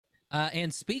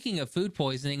And speaking of food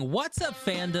poisoning, what's up,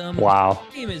 fandom? Wow.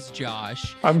 My name is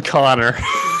Josh. I'm Connor.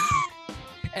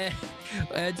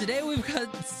 And, today we've got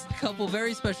a couple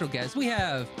very special guests. We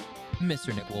have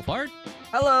Mr. Nick Wolfhard.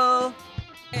 Hello.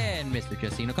 And Mr.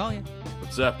 Jesse Nakalia.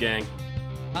 What's up, gang?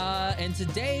 And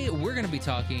today we're going to be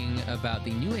talking about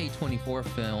the new A24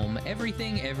 film,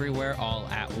 Everything Everywhere All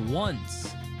at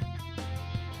Once.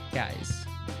 Guys,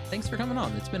 thanks for coming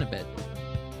on. It's been a bit.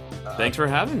 Thanks for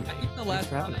having me. I think the last Thanks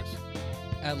for having time,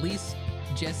 us. at least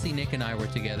Jesse, Nick, and I were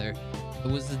together, it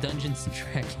was the Dungeons and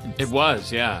Dragons. It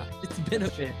was, yeah. It's been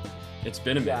a Shit. It's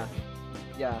been a minute.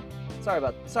 Yeah. Sorry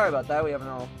about that. We haven't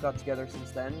all got together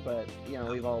since then, but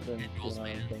we've all been Rules, doing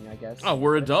our own man. thing, I guess. Oh,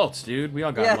 we're adults, dude. We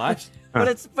all got Yeah. lives. but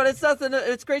it's nothing.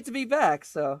 It's great to be back.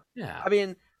 So Yeah. I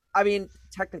mean,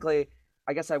 technically,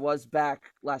 I guess I was back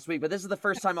last week, but this is the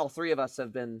first time all three of us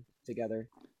have been together.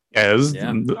 Yeah,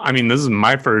 Yeah. this is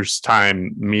my first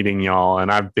time meeting y'all,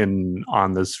 and I've been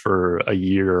on this for a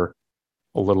year,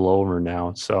 a little over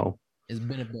now. So It's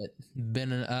been a bit.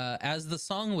 As the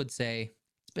song would say,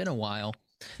 it's been a while.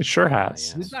 it sure has.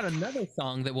 Yeah. We've got another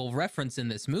song that we'll reference in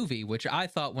this movie, which I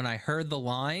thought when I heard the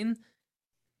line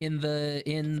in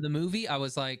the movie, I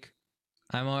was like,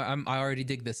 I already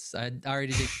dig this. I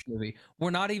already dig this movie.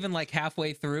 We're not even like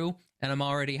halfway through, and I'm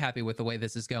already happy with the way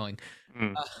this is going.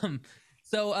 Mm.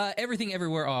 So Everything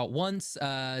Everywhere All at Once,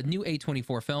 new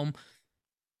A24 film.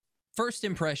 First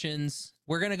impressions,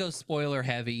 we're gonna go spoiler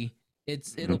heavy.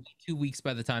 It'll be 2 weeks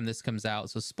by the time this comes out,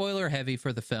 so spoiler heavy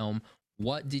for the film.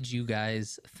 What did you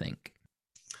guys think?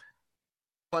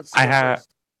 Wants to I go had- first?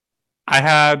 I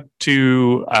had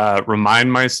to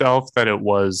remind myself that it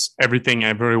was everything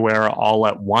everywhere all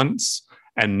at once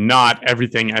and not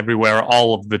everything everywhere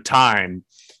all of the time,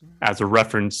 as a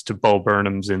reference to Bo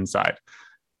Burnham's Inside.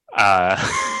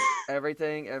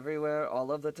 Everything, everywhere,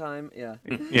 all of the time. Yeah.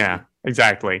 Yeah,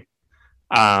 exactly.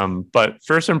 But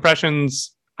first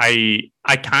impressions, I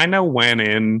kind of went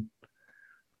in.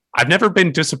 I've never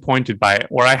been disappointed by it,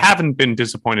 or I haven't been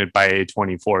disappointed by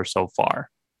A24 so far.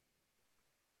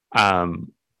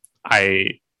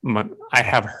 I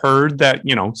have heard that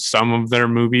some of their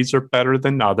movies are better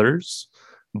than others,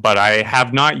 but I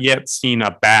have not yet seen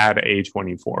a bad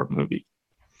A24 movie,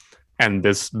 and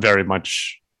this very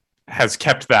much has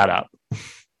kept that up.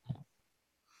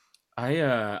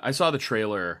 I saw the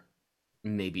trailer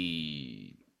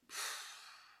maybe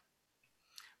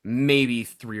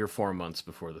 3 or 4 months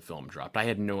before the film dropped. I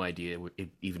had no idea it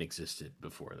even existed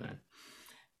before then.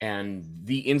 And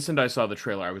the instant I saw the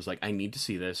trailer, I was like, I need to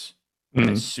see this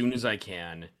as soon as I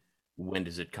can. When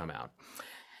does it come out?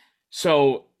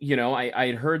 So, I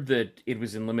had heard that it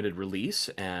was in limited release,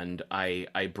 and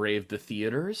I braved the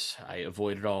theaters. I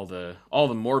avoided all the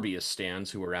Morbius stands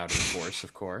who were out in force,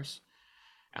 of course,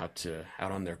 out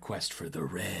on their quest for the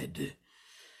red.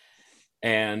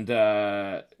 And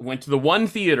went to the one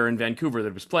theater in Vancouver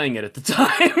that was playing it at the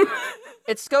time.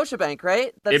 It's Scotiabank,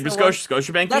 right? It was the one-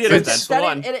 Scotiabank That's Theater. it. That's the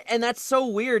one. And that's so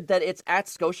weird that it's at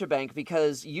Scotiabank,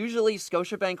 because usually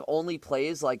Scotiabank only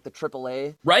plays like the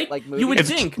AAA. Right? like, You would movies.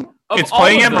 think. It's Of all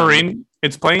playing of at them- Marine.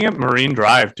 It's playing at Marine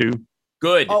Drive too.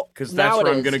 Good, Oh, because now that's it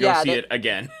where I'm is. gonna go Yeah, see they- it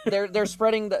again. They're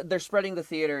spreading the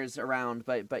theaters around,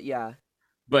 but yeah.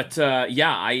 But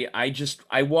yeah,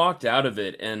 I walked out of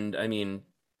it, and I mean,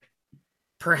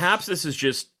 perhaps this is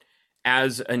just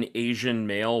as an Asian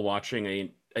male watching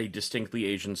a distinctly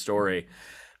Asian story,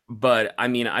 but I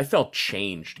mean, I felt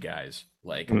changed, guys.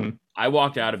 Like, Mhm. I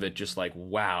walked out of it just like,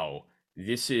 wow,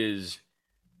 this is.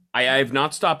 I have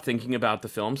not stopped thinking about the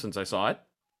film since I saw it.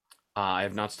 I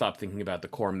have not stopped thinking about the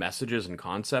core messages and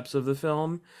concepts of the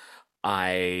film.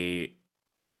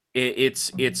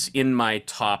 It's in my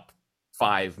top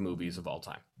 5 movies of all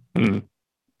time.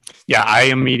 Yeah, I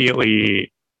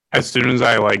immediately, as soon as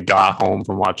I got home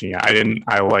from watching it,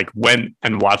 I went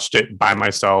and watched it by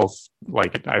myself.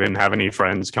 Like, I didn't have any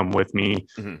friends come with me.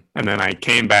 Mhm. And then I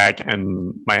came back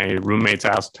and my roommates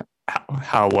asked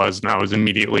how it was, and I was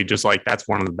immediately just like, that's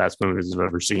one of the best movies I've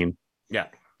ever seen. Yeah,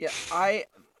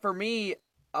 for me,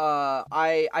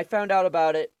 I found out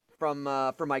about it from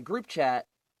my group chat,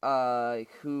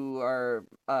 who are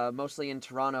mostly in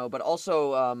Toronto, but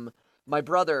also my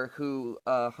brother who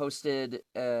actually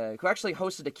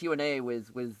hosted a Q&A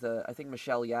with I think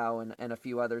Michelle Yao and a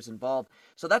few others involved.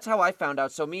 So that's how I found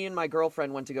out. So me and my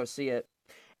girlfriend went to go see it,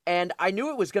 and I knew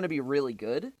it was going to be really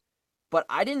good, but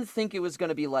I didn't think it was going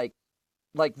to be like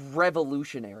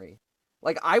revolutionary.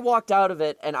 Like, I walked out of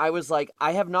it and I was like,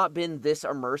 I have not been this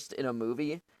immersed in a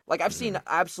movie. Like, I've seen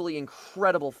absolutely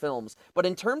incredible films, but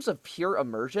in terms of pure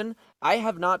immersion, I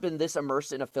have not been this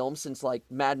immersed in a film since, like,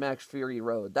 Mad Max Fury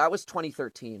Road. That was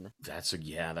 2013. That's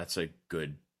a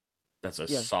good That's a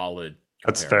Yeah. solid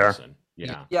That's fair. comparison.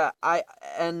 Yeah. Yeah, I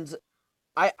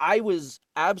was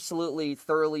absolutely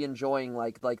thoroughly enjoying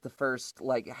like the first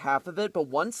like half of it, but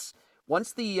once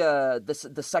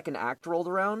the second act rolled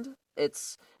around,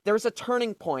 there's a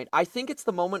turning point. I think it's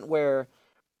the moment where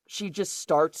she just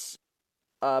starts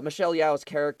Michelle Yeoh's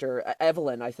character,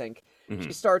 Evelyn, I think. Mhm.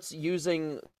 She starts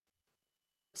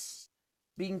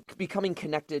becoming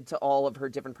connected to all of her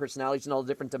different personalities and all the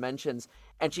different dimensions,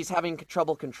 and she's having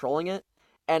trouble controlling it.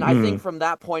 And I think from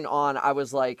that point on, I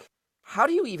was like, how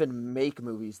do you even make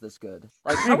movies this good?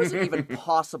 Like, how is it even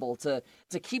possible to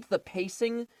keep the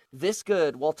pacing this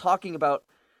good while talking about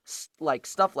like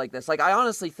stuff like this? Like, I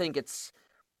honestly think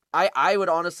I would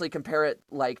honestly compare it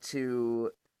like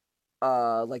to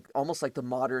like almost like the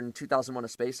modern 2001: A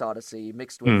Space Odyssey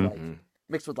mixed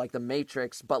with like the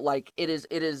Matrix, but like it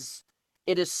is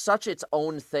such its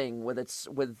own thing with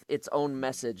its own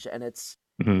message and its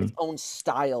own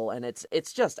style, and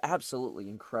it's just absolutely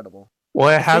incredible. Well,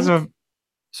 it has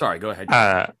Sorry, go ahead.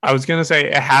 I was gonna say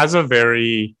it has a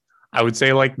very, I would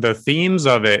say like the themes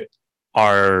of it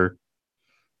are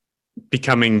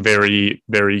becoming very,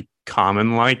 very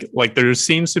common. Like there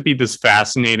seems to be this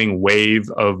fascinating wave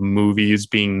of movies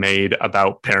being made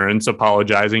about parents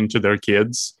apologizing to their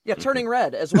kids. Yeah, Turning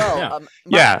Red as well.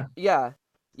 Yeah.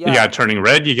 You got Turning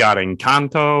Red. You got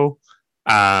Encanto.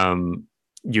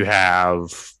 You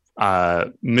have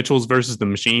Mitchell's versus the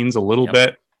Machines a little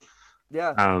bit.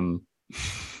 Yeah.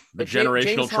 The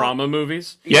generational trauma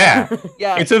movies. Yeah.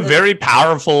 Yeah. It's a very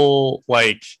powerful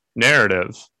like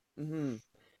narrative. Mm-hmm.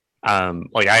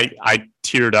 Like I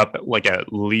teared up like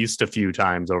at least a few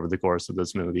times over the course of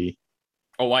this movie.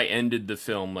 Oh, I ended the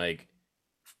film like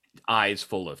eyes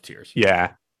full of tears.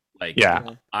 Yeah. Like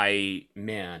yeah. I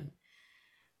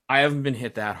haven't been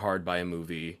hit that hard by a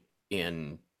movie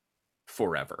in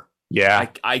forever. Yeah.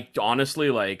 I honestly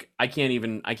like I can't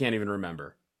even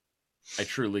remember. I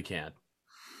truly can't.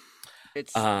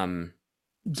 It's sorry,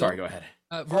 go ahead.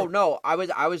 Oh no, I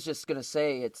was just gonna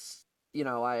say it's, you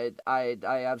know, I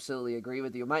absolutely agree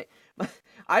with you. My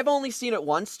I've only seen it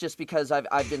once just because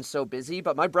I've been so busy,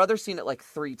 but my brother's seen it like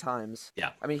 3 times. Yeah.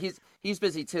 I mean he's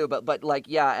busy too, but like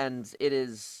yeah, and it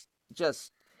is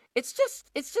just it's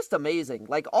just amazing.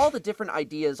 Like all the different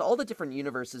ideas, all the different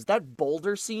universes. That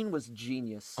boulder scene was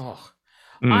genius. Oh.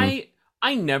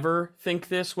 I never think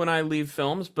this when I leave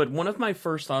films, but one of my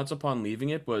first thoughts upon leaving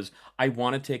it was I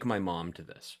want to take my mom to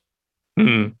this.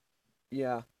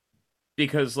 Yeah.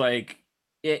 Because like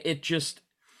it just,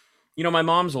 you know, my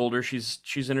mom's older,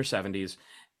 she's in her 70s,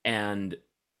 and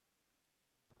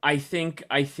I think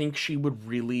she would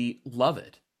really love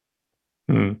it.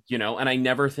 You know, and I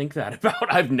never think that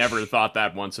about I've never thought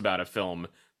that once about a film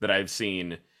that I've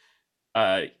seen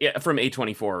from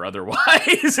A24 or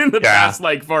otherwise in the past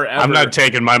like forever. I'm not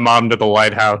taking my mom to the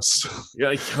lighthouse. Yeah,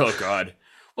 like, oh god.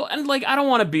 Well, and like I don't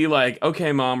want to be like,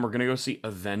 okay mom, we're gonna go see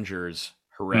Avengers,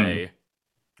 hooray.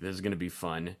 This is gonna be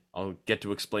fun. I'll get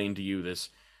to explain to you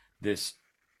this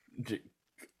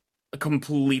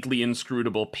completely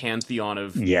inscrutable pantheon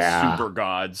of super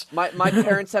gods. My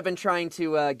parents have been trying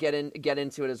to get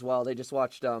into it as well. They just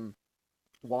watched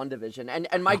WandaVision,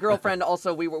 and my girlfriend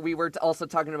also we were also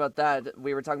talking about that.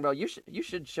 We were talking about you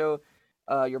should show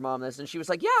your mom this, and she was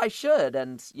like, yeah, I should.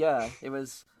 And yeah, it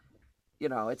was, you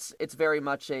know, it's very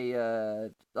much a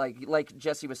like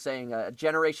Jesse was saying, a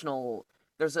generational.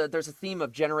 There's a theme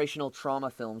of generational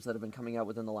trauma films that have been coming out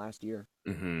within the last year.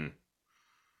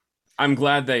 I'm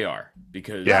glad they are,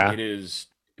 because it is,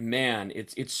 man,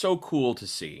 it's so cool to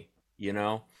see, you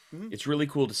know? It's really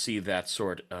cool to see that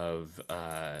sort of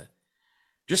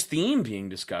just theme being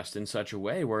discussed in such a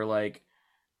way where like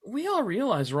we all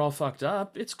realize we're all fucked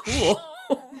up. It's cool.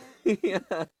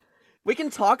 Yeah. We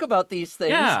can talk about these things.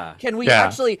 Yeah. Can we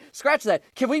actually scratch that?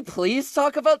 Can we please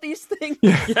talk about these things?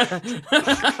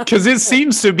 Because it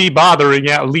seems to be bothering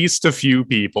at least a few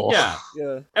people. Yeah.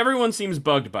 Yeah. Everyone seems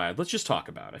bugged by it. Let's just talk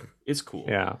about it. It's cool.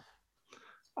 Yeah.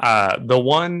 The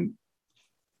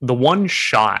one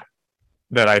shot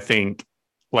that I think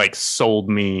like sold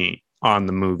me on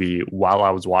the movie while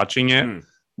I was watching it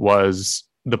was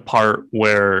the part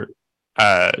where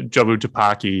Jobu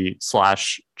Tupaki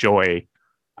 / Joy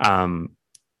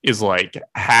is like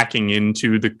hacking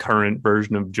into the current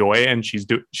version of Joy, and she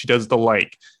does the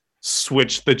like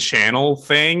switch the channel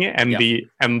thing, and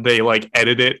they like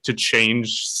edit it to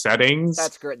change settings.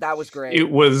 That's great. That was great. It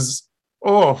was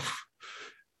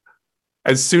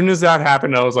as soon as that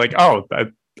happened, I was like,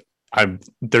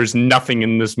 there's nothing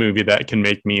in this movie that can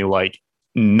make me like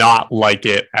not like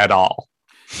it at all.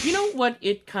 You know what?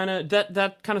 It kind of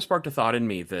that kind of sparked a thought in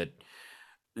me that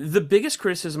The biggest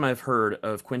criticism I've heard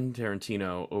of Quentin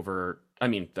Tarantino I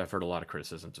mean, I've heard a lot of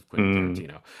criticisms of Quentin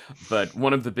Tarantino, but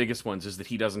one of the biggest ones is that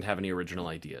he doesn't have any original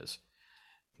ideas,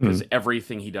 because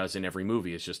everything he does in every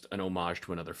movie is just an homage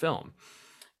to another film.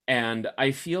 And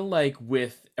I feel like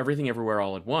with Everything Everywhere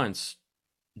All at Once,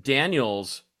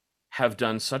 Daniels have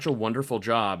done such a wonderful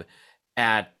job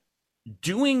at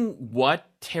doing what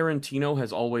Tarantino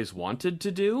has always wanted to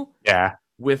do. Yeah.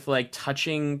 With like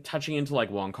touching into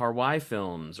like Wong Kar-wai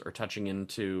films, or touching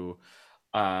into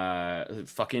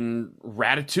fucking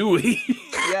Ratatouille.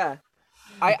 Yeah.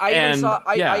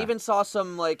 I even saw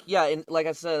some like like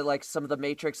I said, like some of the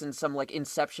Matrix and some like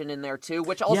Inception in there too,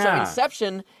 which also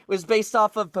Inception was based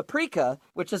off of Paprika,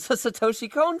 which is a Satoshi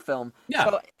Kon film. Yeah.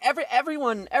 So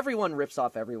everyone rips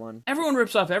off everyone. Everyone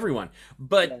rips off everyone,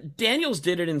 but Daniels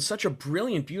did it in such a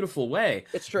brilliant, beautiful way.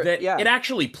 It's true. That Yeah. it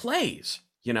actually plays.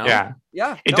 You know? Yeah.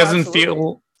 Yeah. It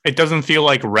doesn't feel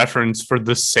like reference for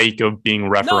the sake of being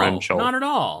referential. No, not at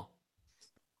all.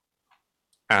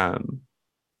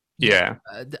 Yeah.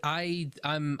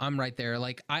 I'm right there.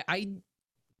 Like I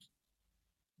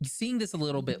seeing this a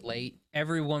little bit late.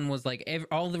 Everyone was like,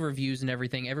 all the reviews and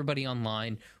everything. Everybody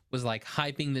online was like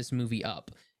hyping this movie up,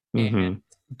 and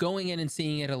going in and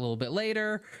seeing it a little bit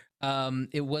later,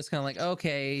 it was kind of like,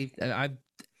 okay,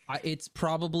 it's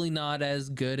probably not as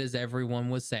good as everyone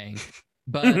was saying,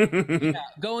 but yeah,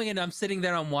 going in, I'm sitting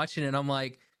there, I'm watching it, I'm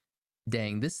like,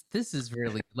 dang, this is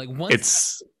really like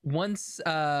once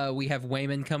we have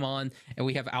Waymond come on, and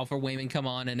we have Alfred Waymond come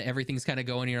on, and everything's kind of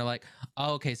going, you're like,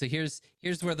 oh, okay, so here's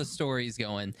where the story's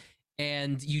going,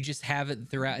 and you just have it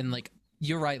throughout. And like,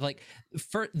 you're right, like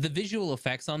for the visual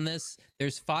effects on this,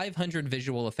 there's 500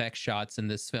 visual effects shots in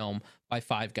this film by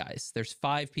 5 guys. There's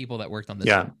 5 people that worked on this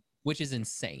film, which is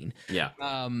insane. Yeah.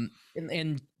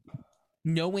 And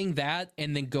knowing that,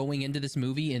 and then going into this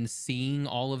movie and seeing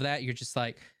all of that, you're just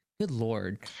like, good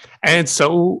Lord. And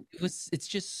it's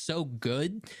just so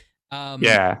good.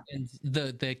 And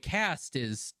the cast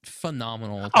is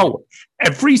phenomenal. Oh,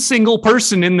 every single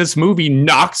person in this movie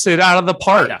knocks it out of the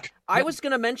park. Yeah. I was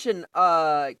gonna mention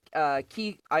Ke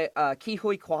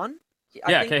Huy Quan.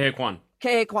 Yeah, Ke Huy Quan. Ke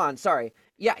Huy Quan, sorry.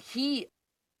 Yeah,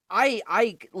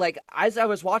 I like, as I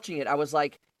was watching it, I was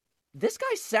like, this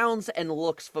guy sounds and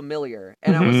looks familiar.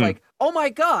 And I was like, oh my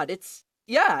god, it's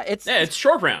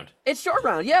Short Round. It's Short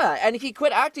Round, yeah. And he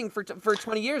quit acting for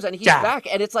 20 years, and he's back,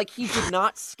 and it's like he did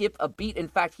not skip a beat. In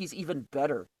fact, he's even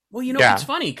better. Well, you know, it's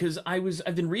funny because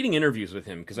I've been reading interviews with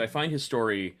him, because I find his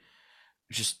story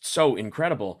just so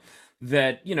incredible.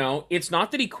 That, you know, it's not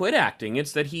that he quit acting,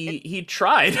 it's that he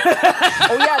tried.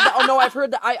 I've heard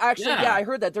that. I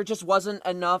heard that there just wasn't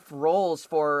enough roles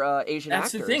for Asian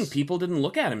actors. That's the thing. People didn't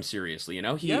look at him seriously, you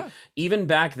know? Even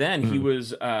back then, he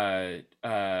was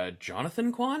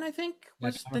Jonathan Kwan, I think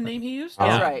was the name he used.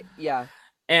 That's right, yeah.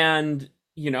 And,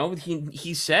 you know,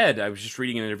 he said, I was just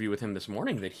reading an interview with him this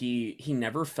morning, that he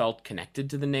never felt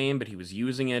connected to the name, but he was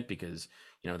using it because,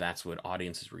 you know, that's what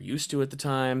audiences were used to at the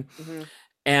time.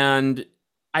 And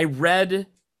I read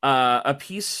a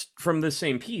piece from the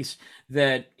same piece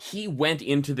that he went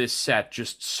into this set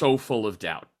just so full of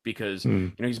doubt, because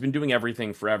you know, he's been doing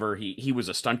everything forever. He was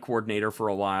a stunt coordinator for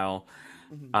a while.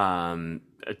 The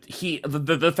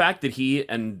fact that he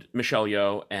and Michelle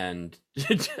Yeoh, and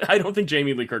I don't think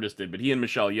Jamie Lee Curtis did, but he and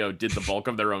Michelle Yeoh did the bulk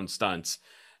of their own stunts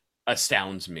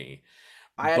astounds me.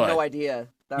 I had no idea.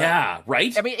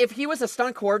 Right? I mean, if he was a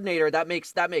stunt coordinator, that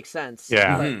makes sense.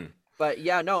 Yeah. But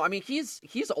yeah, no, I mean,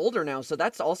 he's older now, so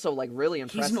that's also like really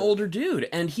impressive. He's an older dude,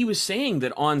 and he was saying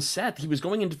that on set he was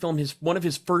going in to film one of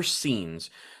his first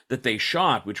scenes that they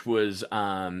shot, which was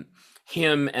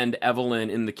him and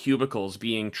Evelyn in the cubicles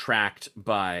being tracked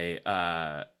by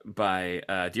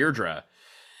Deirdre,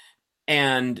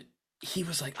 and he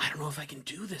was like, I don't know if I can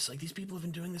do this. Like, these people have been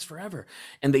doing this forever,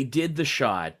 and they did the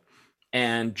shot,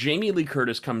 and Jamie Lee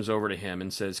Curtis comes over to him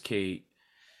and says, "Kate,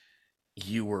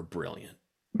 you were brilliant."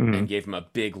 And gave him a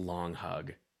big long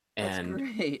hug.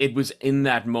 And it was in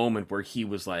that moment where he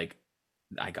was like,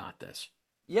 I got this.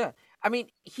 Yeah. I mean,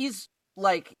 he's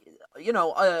like, you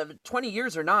know, 20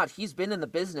 years or not, he's been in the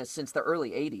business since the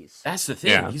early 80s. That's the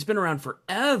thing. Yeah. He's been around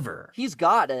forever. He's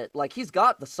got it. Like, he's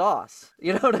got the sauce.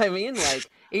 You know what I mean? Like,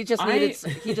 he just needed the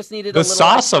a little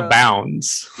sauce extra...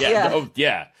 abounds. Yeah. Oh,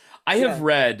 yeah. I have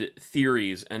read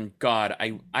theories, and God,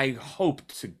 I hope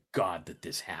to God that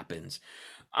this happens.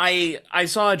 I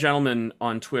saw a gentleman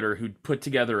on Twitter who put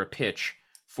together a pitch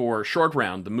for Short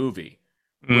Round, the movie,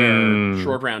 where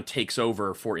Short Round takes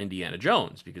over for Indiana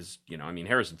Jones, because, you know, I mean,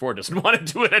 Harrison Ford doesn't want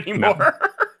to do it anymore.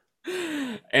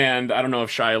 No. And I don't know if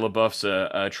Shia LaBeouf's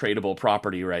a tradable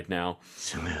property right now.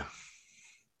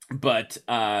 But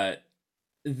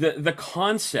the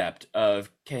concept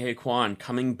of Ke Huy Quan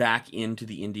coming back into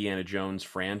the Indiana Jones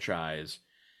franchise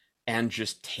and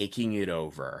just taking it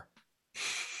over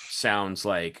sounds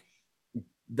like,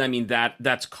 I mean,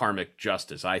 that's karmic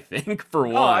justice, I think, for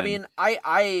one. Oh, I mean,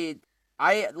 I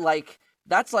like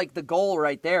that's like the goal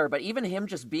right there. But even him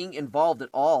just being involved at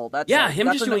all, that's him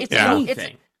that's just doing Yeah.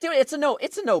 anything. Dude, it's a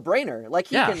no-brainer. Like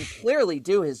he can clearly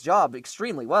do his job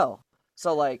extremely well.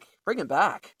 So like, bring him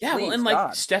back. Yeah, well, please, and like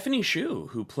God. Stephanie Shu,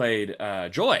 who played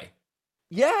Joy,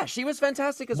 Yeah, she was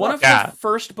fantastic as one well. of Yeah. her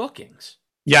first bookings.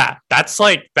 Yeah, that's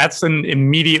an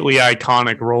immediately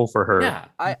iconic role for her.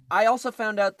 Yeah, I also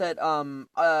found out that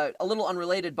a little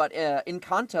unrelated, but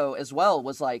Encanto as well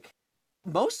was like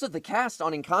most of the cast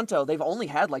on Encanto, they've only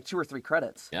had like 2 or 3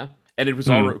 credits. yeah, and it was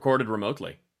all recorded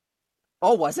remotely.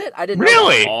 Oh, was it? I didn't know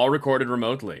Really? All recorded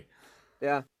remotely. that.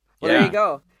 Yeah. Well, Yeah. there you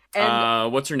go.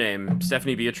 And What's her name?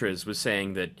 Stephanie Beatriz was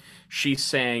saying that she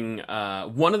sang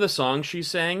one of the songs she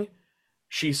sang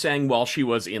while she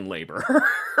was in labor.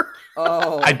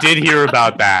 oh, I did hear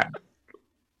about that.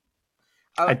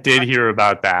 I did hear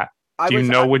about that. Do you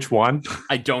know which one?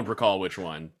 I don't recall which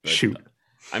one. But Shoot.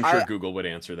 I'm sure Google would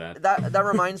answer that. That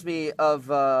reminds me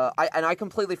of I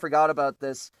completely forgot about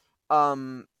this.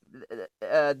 There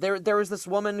was this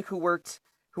woman who worked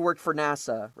for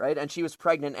NASA, right? And she was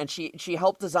pregnant, and she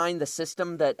helped design the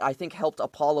system that I think helped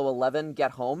Apollo 11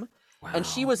 get home. Wow. And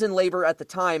she was in labor at the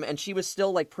time, and she was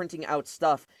still like printing out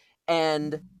stuff.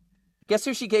 And guess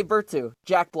who she gave birth to?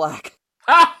 Jack Black.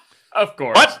 Ah, of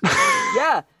course. What?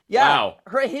 Yeah. Wow.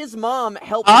 His mom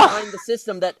helped design the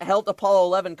system that helped Apollo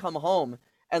 11 come home.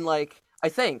 And like, I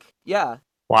think, yeah.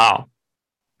 Wow.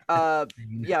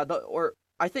 Yeah,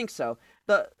 I think so.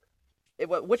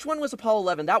 Which one was Apollo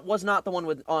 11? That was not the one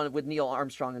with Neil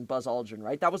Armstrong and Buzz Aldrin,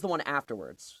 right? That was the one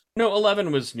afterwards. No,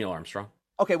 11 was Neil Armstrong.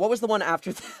 Okay, what was the one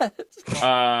after that? You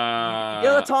Uh,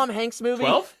 know the Tom Hanks movie?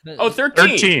 12? Oh,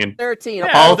 13. 13. 13. Yeah,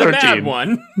 Apollo the 13. bad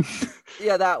one.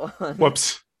 Yeah, that one.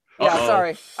 Whoops. Yeah, Uh-oh.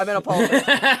 sorry. I meant Apollo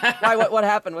 13. Why? What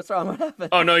happened? What's wrong? What happened?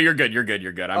 Oh no, you're good.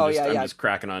 I'm just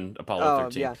cracking on Apollo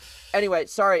 13. Yeah. Anyway,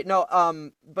 sorry. No.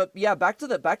 But yeah, back to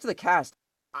the cast.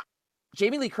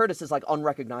 Jamie Lee Curtis is like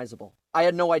unrecognizable. I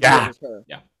had no idea Yeah. it was her.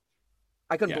 Yeah.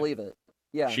 I couldn't Yeah. believe it.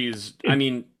 Yeah. She's, I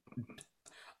mean,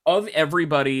 of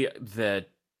everybody that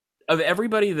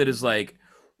is like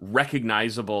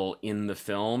recognizable in the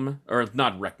film, or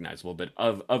not recognizable, but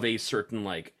of a certain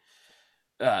like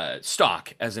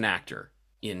stock as an actor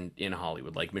in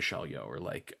Hollywood, like Michelle Yeoh or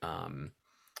like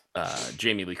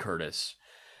Jamie Lee Curtis,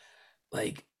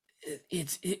 like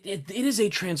it is a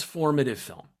transformative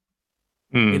film.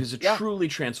 Hmm. It is a truly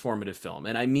transformative film.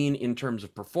 And I mean in terms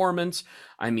of performance,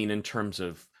 I mean in terms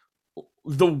of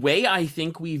the way I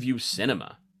think we view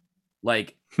cinema.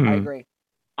 Like, I agree.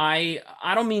 I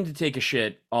don't mean to take a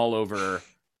shit all over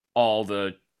all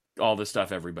the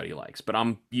stuff everybody likes, but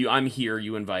I'm here,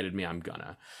 you invited me, I'm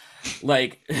gonna.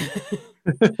 Like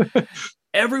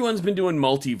everyone's been doing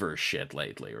multiverse shit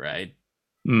lately, right?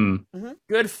 Hmm.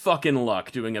 Good fucking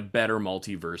luck doing a better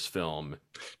multiverse film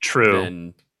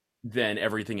True. than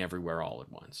Everything Everywhere All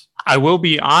at Once. I will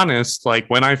be honest, like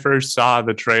when I first saw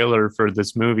the trailer for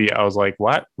this movie, I was like,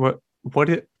 why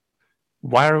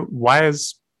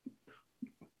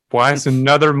is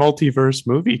another multiverse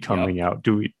movie coming out?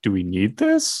 Do we need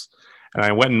this? And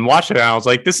I went and watched it, and I was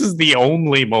like, this is the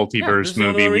only multiverse this is the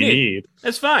only movie one we we need.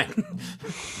 It's fine.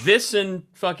 This and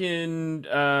fucking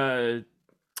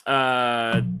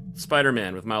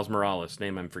Spider-Man with Miles Morales,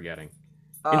 name I'm forgetting.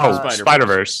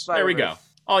 Spider-Verse. There we go.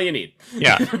 All you need.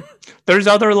 Yeah. There's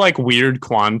other like weird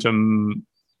quantum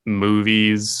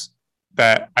movies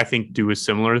that I think do a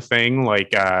similar thing,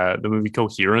 like the movie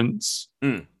Coherence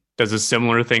does a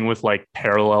similar thing with like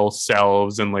parallel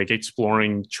selves and like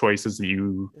exploring choices that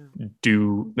you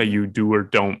do or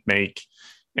don't make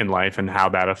in life and how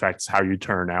that affects how you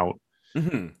turn out.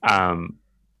 Mm-hmm.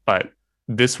 But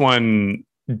this one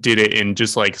did it in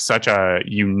just like such a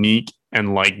unique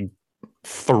and like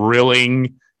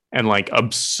thrilling and like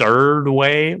absurd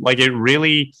way. Like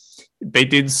they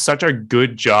did such a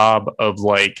good job of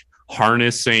like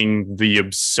harnessing the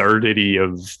absurdity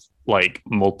of like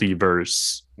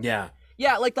multiverse. Yeah.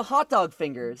 Yeah, like the hot dog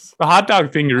fingers. The hot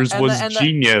dog fingers was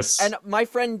genius. And my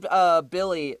friend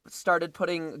Billy started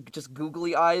putting just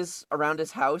googly eyes around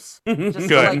his house, just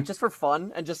just for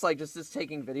fun, and just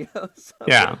taking videos. So,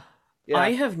 yeah.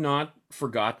 I have not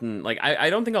forgotten. Like I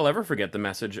don't think I'll ever forget the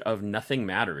message of nothing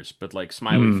matters, but like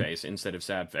smiley face instead of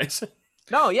sad face.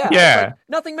 No, yeah. Yeah. Like,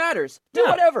 nothing matters. Do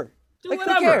whatever. Do like,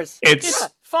 whatever. Who cares? It's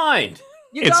fine.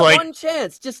 You it's got like, one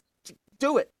chance. Just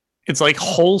do it. It's like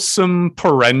wholesome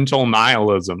parental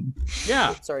nihilism.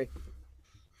 Yeah. Sorry.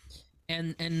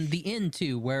 and the end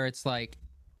too, where it's like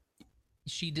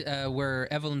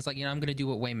where Evelyn's like, I'm gonna do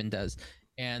what Wayman does,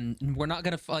 and we're not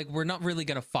gonna we're not really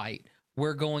gonna fight.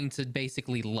 We're going to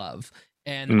basically love,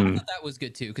 and I thought that was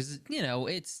good too, because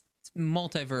it's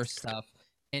multiverse stuff,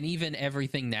 and even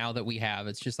everything now that we have,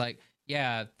 it's just like,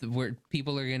 yeah,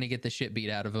 people are gonna get the shit beat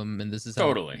out of them, and this is how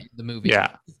Totally the movie.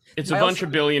 Yeah. It's a bunch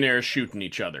of billionaires shooting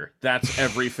each other. That's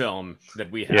every film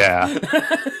that we have.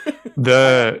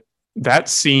 Yeah. That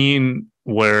scene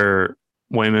where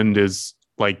Waymond is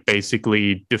like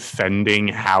basically defending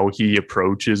how he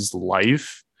approaches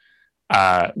life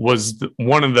was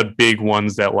one of the big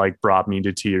ones that like brought me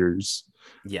to tears.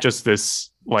 Yeah. Just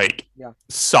this like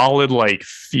solid like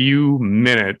few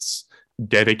minutes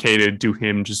dedicated to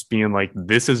him just being like,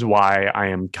 this is why I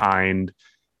am kind,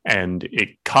 and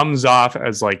it comes off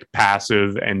as like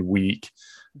passive and weak,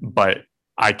 but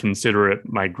I consider it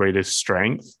my greatest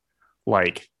strength.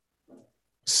 Like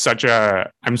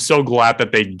I'm so glad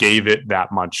that they gave it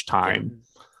that much time.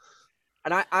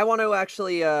 And I want to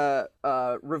actually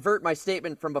revert my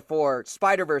statement from before.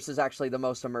 Spider-Verse is actually the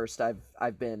most immersed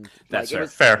I've been. That's like,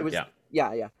 fair. It was,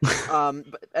 yeah. And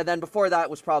then before that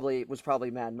was probably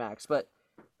Mad Max. But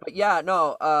yeah,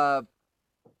 no.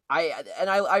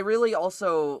 I really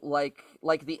also like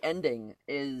the ending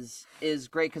is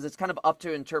great, because it's kind of up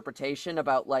to interpretation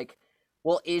about like,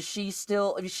 well, is she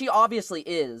still? I mean, she obviously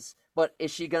is, but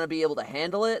is she gonna be able to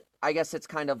handle it? I guess it's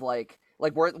kind of like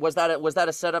was that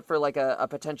a setup for like a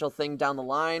potential thing down the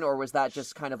line, or was that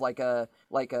just kind of like a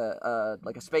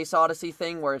Space Odyssey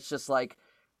thing where it's just like,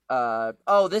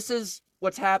 oh, this is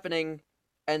what's happening,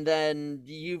 and then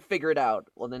you figure it out.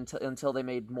 Well, then until they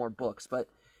made more books, but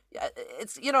yeah,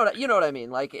 it's you know what I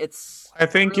mean. Like I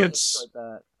think really it's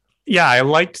that. Yeah, I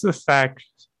liked the fact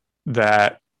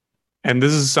that, and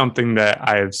this is something that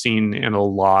I have seen in a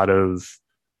lot of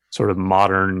sort of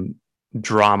modern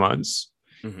dramas,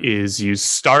 is you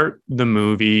start the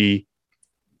movie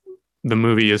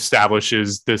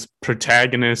establishes this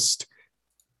protagonist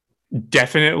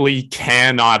definitely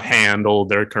cannot handle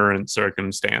their current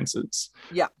circumstances.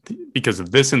 Yeah. Because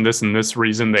of this and this and this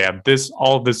reason, they have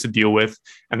all of this to deal with,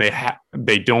 and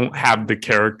they don't have the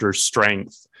character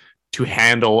strength to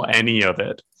handle any of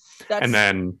it. And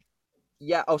then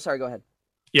oh, sorry, go ahead.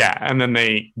 Yeah, and then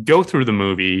they go through the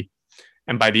movie,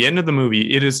 and by the end of the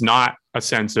movie, it is not a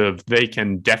sense of they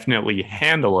can definitely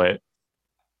handle it,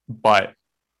 but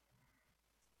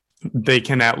they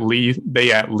at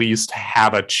least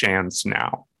have a chance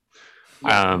now.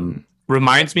 Yeah.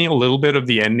 Reminds me a little bit of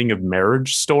the ending of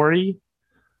Marriage Story,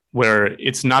 where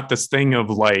it's not this thing of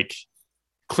like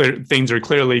things are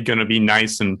clearly going to be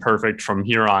nice and perfect from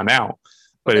here on out.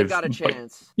 But they've got a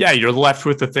chance. You're left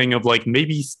with the thing of like,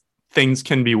 maybe things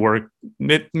can work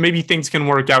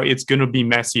out. It's going to be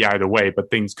messy either way,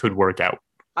 but things could work out.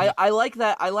 I like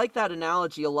that. I like that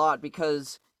analogy a lot,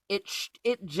 because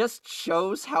it just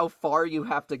shows how far you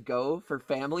have to go for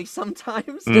family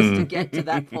sometimes just to get to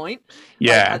that point.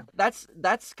 Yeah, that's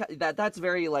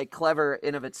very like clever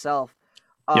in of itself.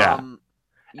 And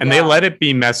they let it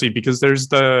be messy, because there's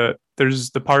the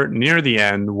part near the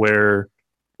end where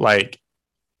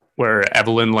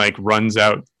Evelyn like runs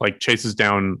out, like chases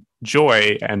down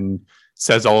Joy and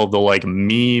says all of the like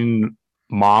mean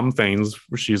mom things,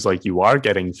 where she's like, you are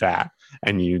getting fat,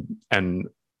 and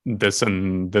this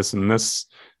and this and this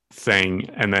thing,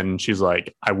 and then she's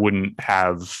like, I wouldn't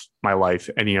have my life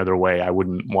any other way. I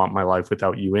wouldn't want my life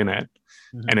without you in it.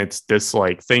 And it's this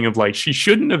like thing of like, she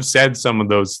shouldn't have said some of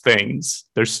those things.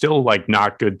 They're still like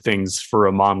not good things for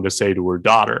a mom to say to her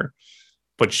daughter,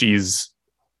 but she's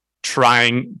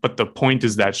trying. But the point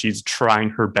is that she's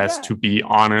trying her best to be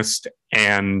honest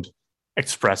and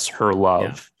express her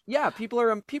love. Yeah, people are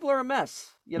a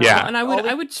mess. You know? Yeah, and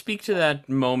I would speak to that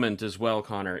moment as well,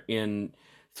 Connor,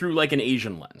 through like an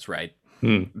Asian lens, right?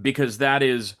 Because that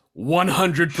is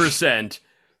 100%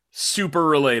 super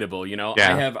relatable. You know,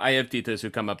 I have titas who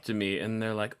come up to me and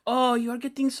they're like, "Oh, you are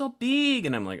getting so big,"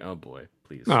 and I'm like, "Oh boy,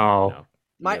 please." Oh,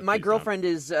 my girlfriend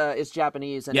is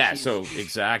Japanese, and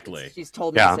exactly. She's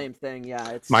told me the same thing. Yeah,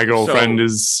 it's my girlfriend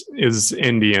is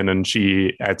Indian, and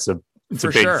it's a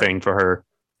big thing for her.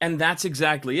 And that's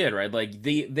exactly it, right? Like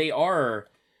they're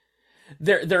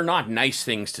not nice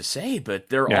things to say, but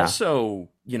they're also,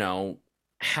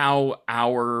 how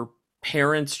our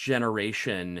parents'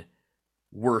 generation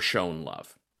were shown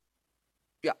love.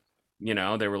 Yeah.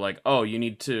 They were like, "Oh, you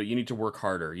need to work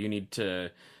harder. You need to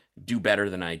do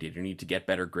better than I did. You need to get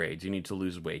better grades. You need to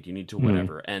lose weight. You need to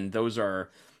whatever." And those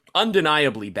are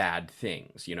undeniably bad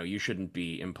things. You shouldn't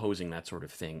be imposing that sort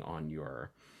of thing on your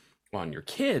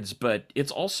kids, but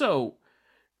it's also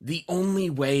the only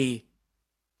way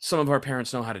some of our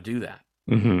parents know how to do that.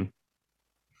 Mm-hmm.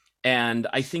 And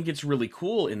I think it's really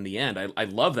cool in the end. I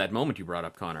love that moment you brought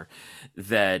up, Connor,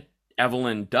 that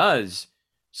Evelyn does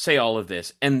say all of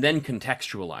this and then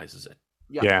contextualizes it.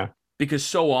 Yeah. Because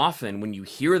so often when you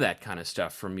hear that kind of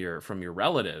stuff from your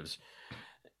relatives,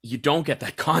 you don't get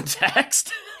that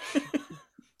context.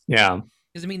 Yeah.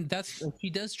 Because I mean,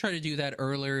 she does try to do that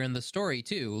earlier in the story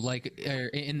too, like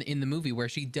in the movie where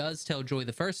she does tell Joy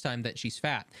the first time that she's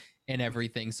fat and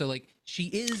everything. So like she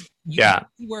is,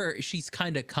 see where she's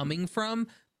kind of coming from,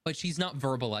 but she's not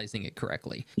verbalizing it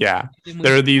correctly. Yeah,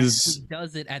 there are these.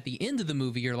 Does it at the end of the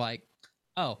movie? You're like,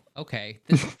 oh, okay.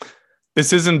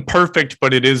 This isn't perfect,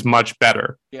 but it is much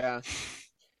better. Yeah.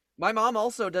 My mom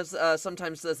also does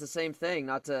sometimes does the same thing.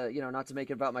 Not to make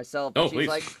it about myself. But Oh, she's please.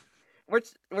 like,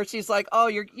 where she's like, oh,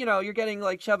 you're getting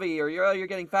like chubby, or you're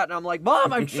getting fat, and I'm like,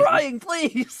 Mom, I'm trying,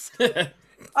 please.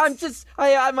 I'm just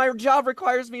my job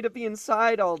requires me to be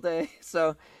inside all day.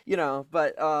 So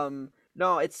but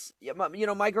no, it's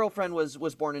my girlfriend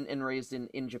was born and raised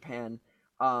in Japan,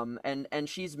 and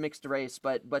she's mixed race,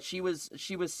 but she was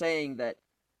saying that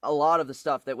a lot of the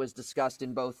stuff that was discussed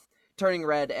in both Turning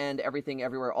Red and Everything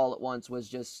Everywhere All at Once was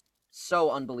just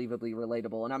so unbelievably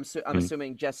relatable, and I'm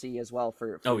assuming Jesse as well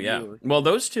for Oh yeah. you. Well,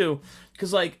 those two,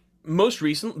 because like most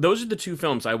recent, those are the two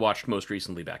films I watched most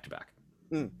recently back to back.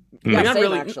 Yeah, Not same,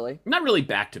 really, actually. Not really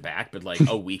back to back, but like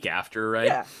a week after,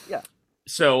 right? Yeah.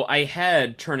 So I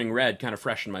had Turning Red kind of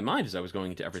fresh in my mind as I was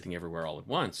going into Everything Everywhere All at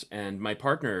Once, and my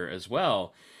partner as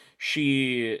well.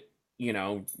 She,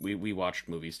 we watched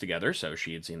movies together, so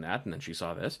she had seen that, and then she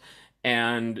saw this,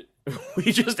 and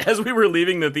we just, as we were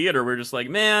leaving the theater, we're just like,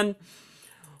 man,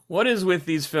 what is with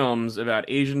these films about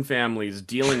Asian families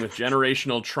dealing with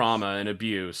generational trauma and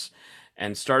abuse,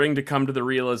 and starting to come to the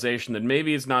realization that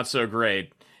maybe it's not so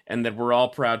great, and that we're all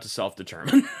proud to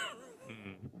self-determine.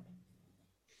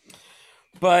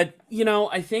 But,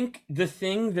 I think the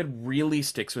thing that really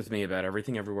sticks with me about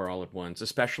Everything Everywhere All at Once,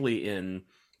 especially in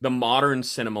the modern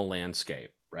cinema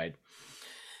landscape, right,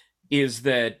 is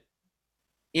that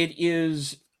it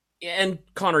is, and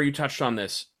Connor, you touched on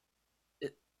this,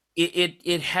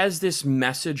 it has this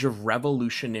message of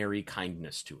revolutionary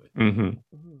kindness to it. Mm-hmm.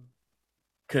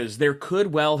 Because there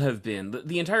could well have been,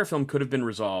 the entire film could have been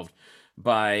resolved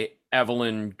by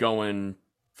Evelyn going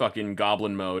fucking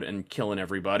goblin mode and killing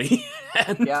everybody.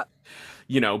 And,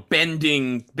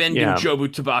 bending Jobu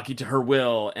Tabaki to her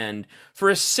will. And for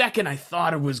a second, I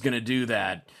thought it was going to do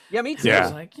that. Yeah, me too. Yeah. I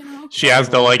was like, she has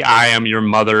the I am your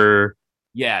mother.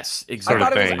 Yes,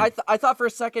 exactly. I thought for a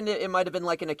second it might have been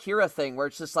like an Akira thing where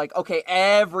it's just like, okay,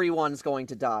 everyone's going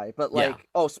to die, but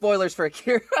oh, spoilers for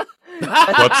Akira.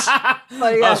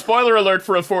 Whoops. Spoiler alert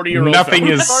for a 40-year-old.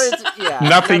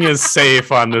 Nothing is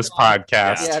safe on this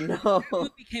podcast. Yeah, no. The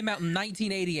movie came out in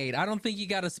 1988. I don't think you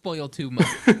got to spoil too much.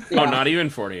 Oh, not even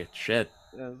 40. Shit.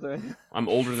 I'm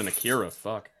older than Akira.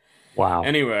 Fuck. Wow.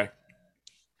 Anyway,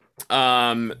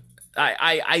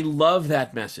 I love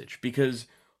that message because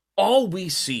all we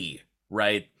see,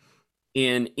 right,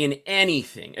 in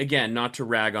anything, again, not to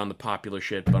rag on the popular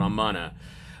shit, but I'm gonna,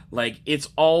 like, it's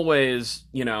always,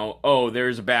 oh,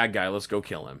 there's a bad guy, let's go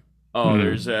kill him. Oh,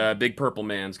 there's a big purple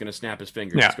man's gonna snap his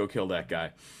fingers, let's go kill that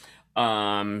guy.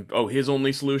 Oh, his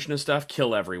only solution is stuff,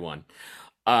 kill everyone.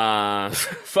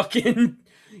 Fucking,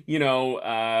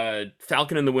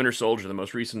 Falcon and the Winter Soldier, the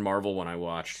most recent Marvel one I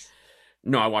watched.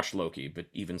 No, I watched Loki, but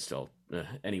even still,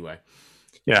 anyway.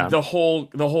 Yeah. The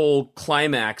whole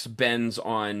climax bends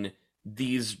on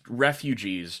these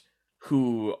refugees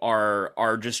who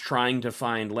are just trying to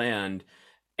find land,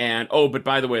 and but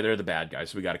by the way, they're the bad guys,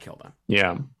 so we got to kill them.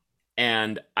 Yeah.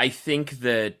 And I think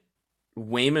that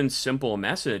Wayman's simple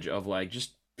message of like,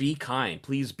 just be kind,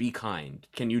 please be kind.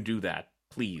 Can you do that,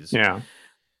 please? Yeah.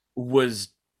 Was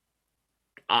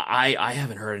I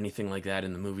haven't heard anything like that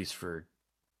in the movies for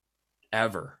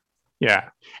ever. Yeah,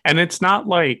 and it's not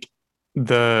like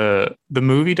the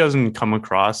movie doesn't come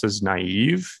across as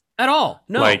naive at all.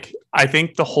 No, like I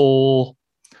think the whole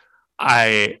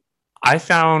I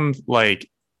found like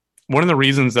one of the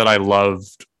reasons that I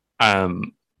loved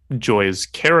Joy's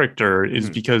character is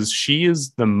because she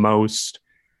is the most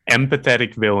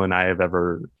empathetic villain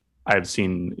I've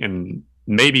seen in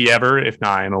maybe ever, if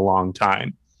not in a long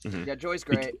time. Yeah, Joy's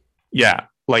great. Yeah,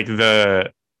 like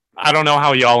I don't know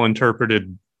how y'all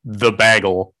interpreted the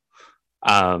bagel,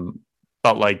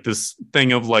 but like this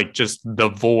thing of like just the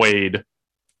void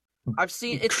I've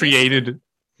seen it created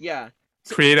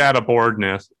out of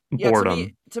boredom.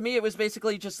 To me it was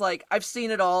basically just like, I've seen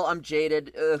it all, I'm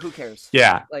jaded, who cares?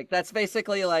 Yeah, like that's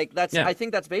basically like I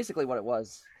think that's basically what it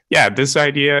was. Yeah, this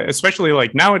idea, especially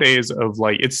like nowadays, of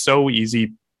like it's so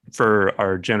easy for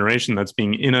our generation that's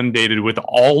being inundated with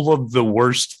all of the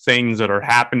worst things that are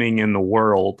happening in the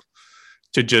world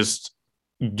to just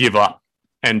give up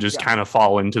and just kind of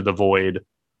fall into the void.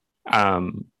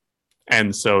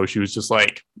 And so she was just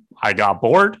like, I got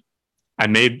bored. I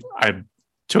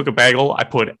took a bagel. I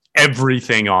put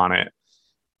everything on it.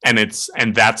 And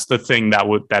that's the thing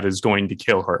that is going to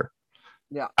kill her.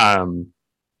 Yeah.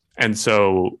 And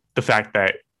so the fact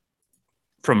that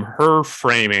from her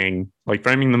framing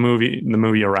the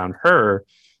movie around her,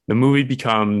 the movie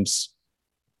becomes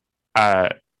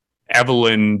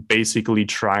Evelyn basically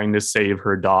trying to save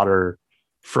her daughter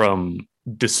from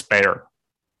despair.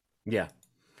 Yeah.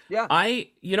 Yeah.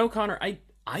 Connor, I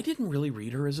didn't really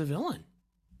read her as a villain.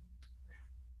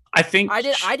 I think I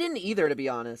didn't either, to be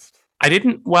honest. I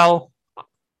didn't. Well,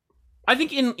 I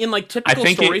think in like typical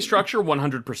story structure,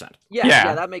 100%.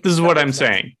 Yeah, that makes. This is what I'm sense.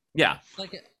 saying. Yeah,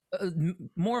 like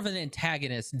more of an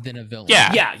antagonist than a villain.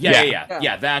 Yeah.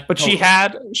 That. But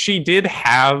totally. she did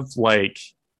have like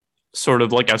sort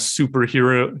of like a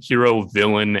hero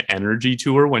villain energy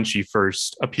to her when she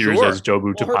first appears as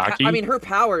Jobu Tupaki. Her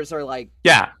powers are like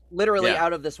literally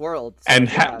out of this world. So,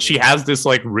 and she has this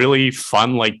like really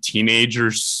fun like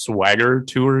teenager swagger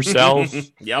to herself.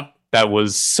 Yep. That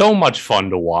was so much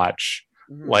fun to watch.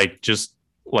 Mm-hmm. Like just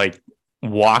like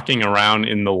walking around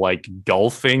in the like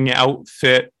golfing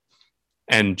outfit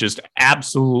and just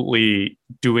absolutely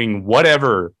doing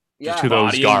whatever to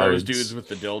those guards. Those dudes with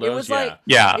the dildos. It was like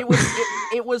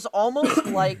it was almost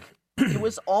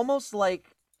like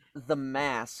The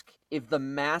Mask. If The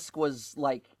Mask was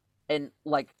like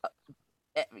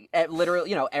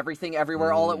literally, everything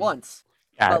everywhere all at once.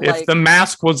 Yeah, but if The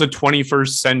Mask was a 21st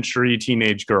century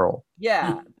teenage girl.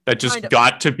 Yeah. That just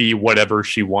got to be whatever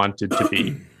she wanted to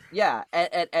be. Yeah,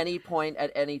 at any point,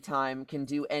 at any time, can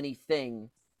do anything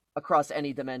across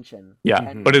any dimension.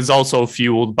 Yeah, but is also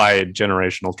fueled by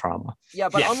generational trauma. Yeah,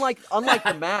 but unlike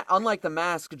the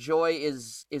Mask, Joy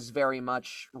is very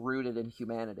much rooted in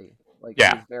humanity. Like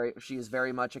she is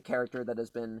very much a character that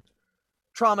has been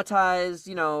traumatized,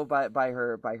 by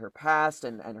her past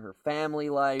and her family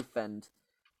life and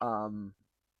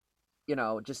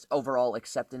just overall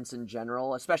acceptance in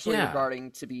general, especially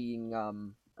regarding to being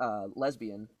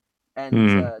lesbian.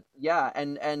 And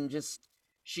and just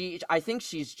I think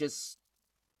she's just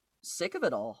sick of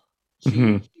it all.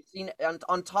 She's seen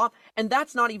on top, and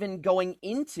that's not even going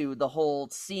into the whole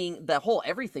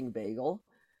everything bagel.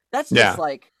 That's just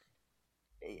like,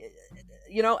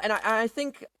 and I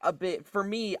think a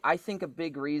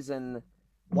big reason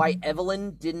why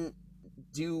Evelyn didn't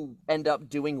end up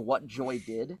doing what Joy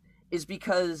did is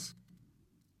because,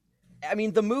 I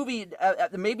mean, the movie,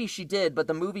 maybe she did, but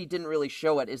the movie didn't really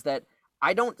show it, is that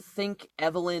I don't think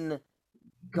Evelyn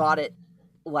got it,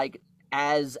 like,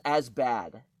 as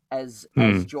bad as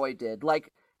Joy did.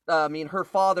 Like, I mean, her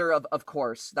father, of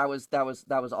course, that was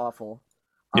awful.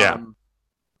 Yeah.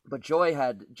 But Joy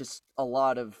had just a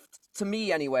lot of, to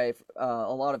me anyway,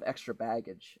 a lot of extra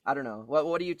baggage. I don't know.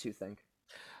 What do you two think?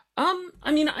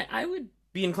 I mean, I would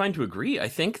be inclined to agree. I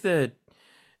think that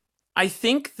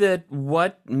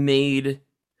what made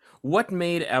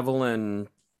Evelyn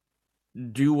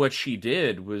do what she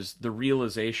did was the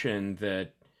realization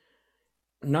that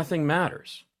nothing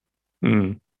matters,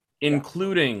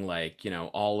 including like,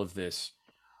 all of this,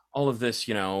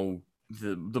 the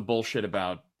bullshit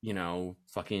about,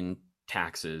 fucking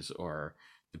taxes or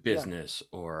the business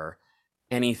or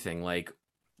anything. Like,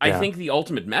 I think the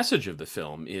ultimate message of the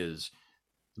film is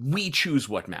we choose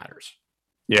what matters.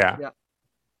 Yeah.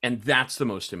 And that's the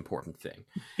most important thing.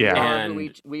 Yeah.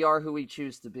 And we are who we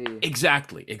choose to be.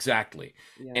 Exactly.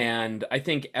 Yeah. And I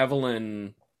think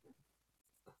Evelyn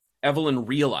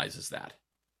realizes that.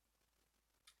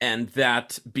 And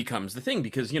that becomes the thing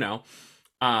because,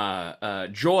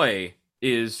 Joy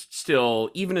is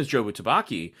still, even as Jobu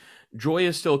Tupaki, Joy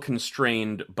is still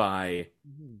constrained by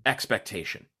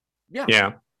expectation.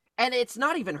 Yeah. And it's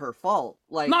not even her fault.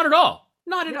 Like, not at all.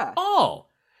 Not at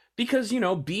all. Because,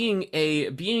 being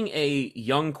a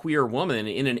young queer woman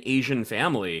in an Asian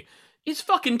family is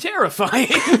fucking terrifying.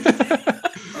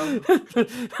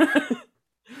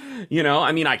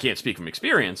 I mean, I can't speak from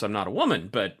experience. I'm not a woman,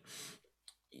 but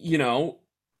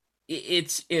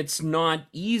it's not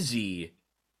easy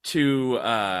to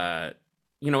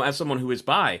as someone who is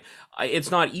bi,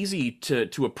 it's not easy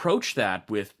to approach that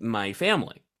with my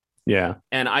family. Yeah.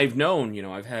 And I've known,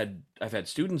 I've had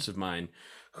students of mine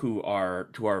who are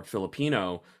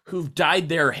Filipino who've dyed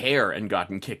their hair and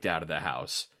gotten kicked out of the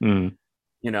house.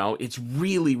 It's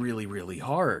really, really, really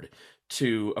hard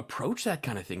to approach that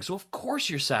kind of thing. So of course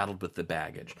you're saddled with the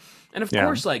baggage. And of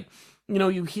course, like, you know,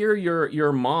 you hear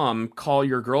your mom call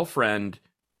your girlfriend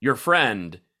your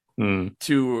friend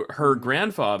to her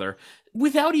grandfather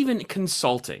without even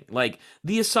consulting. Like,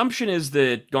 the assumption is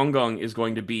that Gong Gong is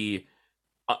going to be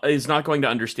is not going to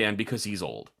understand because he's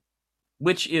old,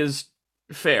 which is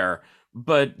fair,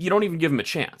 but you don't even give him a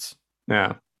chance.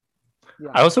 Yeah.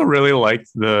 I also really like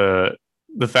the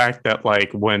fact that,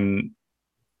 like, when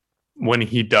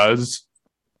he does,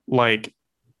 like,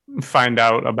 find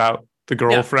out about the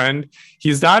girlfriend,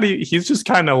 he's just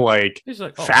kind of like, he's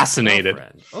like, fascinated.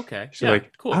 Okay. She's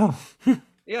like, cool. Oh,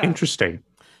 Yeah. interesting.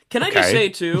 Can I just say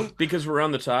too, because we're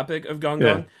on the topic of Gong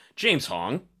Gong, James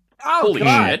Hong. Oh, holy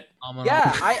God. shit.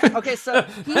 Yeah. Okay, so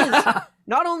he is,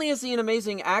 not only is he an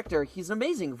amazing actor, he's an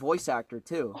amazing voice actor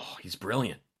too. Oh, he's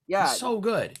brilliant. Yeah. He's so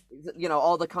good. You know,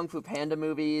 all the Kung Fu Panda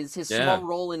movies, his small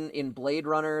role in Blade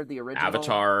Runner, the original.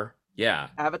 Avatar. Yeah.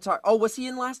 Avatar. Oh, was he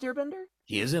in Last Airbender?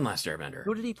 He is in Last Airbender.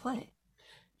 Who did he play?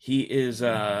 He is,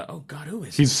 oh God, who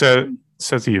is he?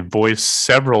 Says he voiced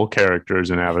several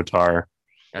characters in Avatar.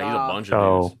 Yeah, he's a bunch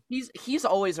of dudes. He's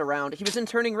always around. He was in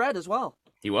Turning Red as well.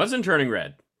 He was in Turning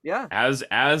Red. Yeah. As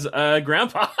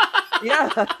grandpa.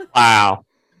 Yeah. Wow.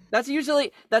 That's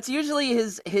usually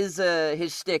his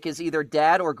shtick is either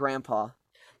dad or grandpa.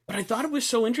 But I thought it was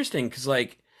so interesting because,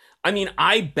 like, I mean,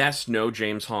 I best know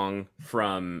James Hong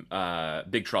from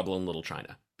Big Trouble in Little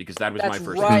China because that was my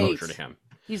first exposure to him.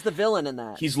 He's the villain in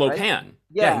that. He's Lo Pan.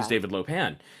 Yeah, he's David Lo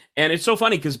Pan. And it's so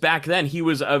funny because back then he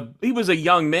was a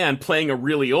young man playing a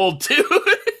really old dude.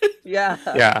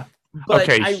 Yeah. But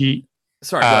okay,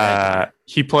 sorry. Go ahead.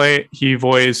 He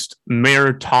voiced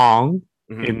Mayor Tong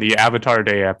in the Avatar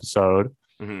Day episode,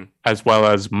 as well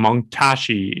as Monk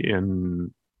Tashi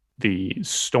in the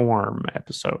Storm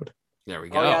episode. There we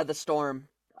go. Oh yeah, the Storm.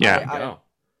 Yeah.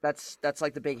 That's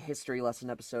like the big history lesson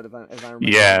episode if I remember.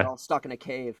 Yeah. They're all stuck in a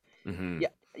cave.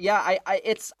 Yeah.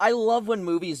 I love when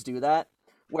movies do that.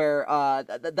 Where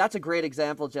that's a great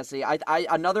example, Jesse. I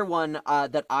another one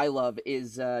that I love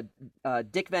is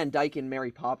Dick Van Dyke in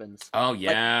Mary Poppins. Oh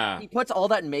yeah. Like, he puts all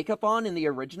that makeup on in the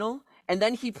original, and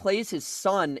then he plays his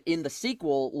son in the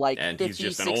sequel like and 50,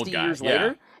 he's 60 years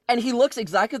later. And he looks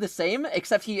exactly the same,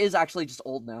 except he is actually just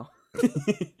old now.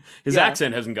 His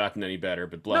accent hasn't gotten any better,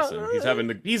 but bless him. He's having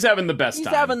the best time.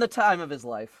 He's having the time of his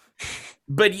life.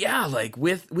 But yeah, like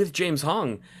with James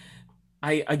Hong,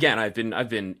 I've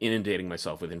been inundating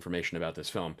myself with information about this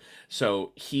film.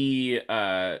 So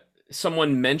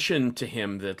someone mentioned to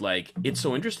him that, like, it's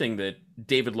so interesting that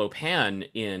David Lo Pan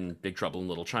in Big Trouble in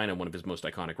Little China, one of his most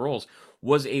iconic roles,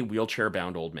 was a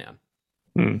wheelchair-bound old man.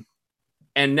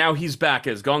 And now he's back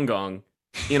as Gong Gong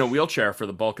in a wheelchair for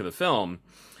the bulk of the film.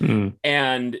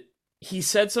 And he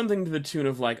said something to the tune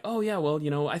of like, oh yeah, well, you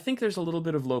know, I think there's a little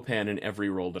bit of Lo Pan in every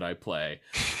role that I play.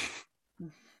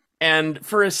 And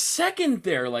for a second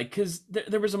there, like, because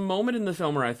there was a moment in the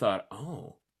film where I thought,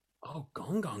 oh,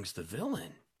 Gong Gong's the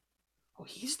villain. Oh,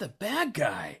 he's the bad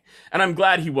guy. And I'm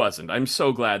glad he wasn't. I'm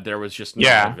so glad there was just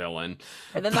not a villain.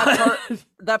 And then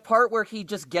that part where he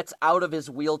just gets out of his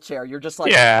wheelchair, you're just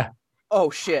like, oh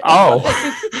shit. Oh.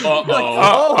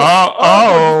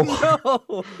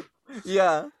 No.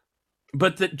 Yeah.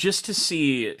 But just to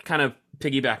see, kind of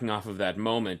piggybacking off of that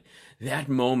moment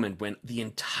when the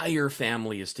entire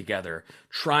family is together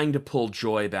trying to pull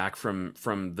joy back from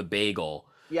the bagel.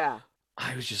 Yeah.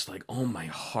 I was just like, oh my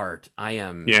heart, I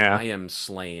am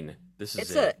slain. This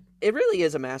is it really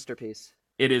is a masterpiece.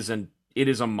 It is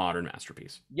a modern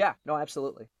masterpiece. Yeah, no,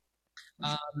 absolutely.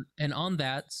 And on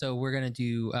that, so we're going to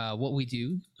do what we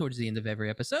do towards the end of every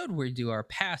episode. We do our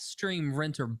pass, stream,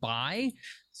 rent, or buy.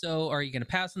 So are you going to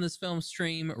pass on this film,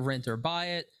 stream, rent, or buy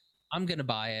it? I'm going to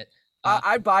buy it.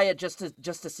 I'd buy it just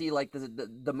to see like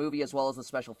the movie as well as the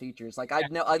special features. Like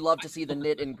I'd love to see the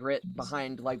knit and grit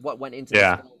behind like what went into this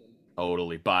film.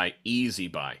 Totally buy, easy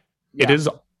buy. It is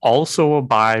also a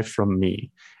buy from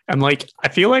me. And like I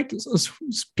feel like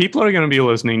people are going to be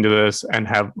listening to this and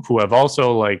who have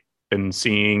also like been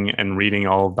seeing and reading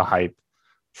all of the hype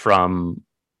from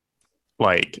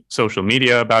like social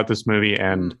media about this movie,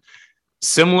 and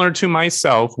similar to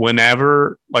myself,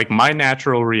 whenever like my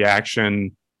natural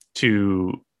reaction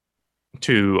to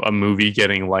a movie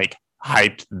getting like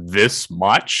hyped this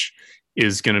much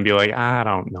is going to be like, I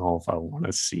don't know if I want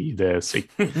to see this. Like,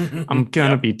 I'm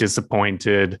going to be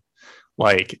disappointed.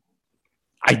 Like,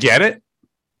 I get it.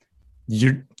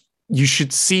 You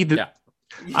should see the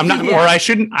I'm not, or I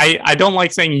shouldn't. I don't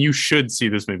like saying you should see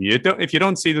this movie. If you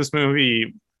don't see this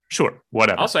movie, sure,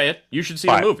 whatever. I'll say it. You should see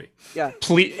the movie. Yeah,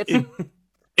 please.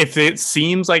 If it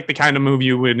seems like the kind of movie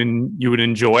you would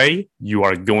enjoy, you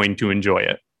are going to enjoy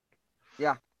it.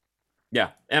 Yeah, yeah.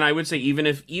 And I would say even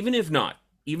if not,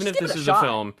 even Just if give this it a is shot. a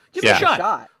film, give Yeah. it a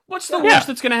shot. What's the Yeah. worst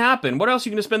that's going to happen? What else are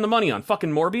you going to spend the money on?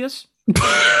 Fucking Morbius?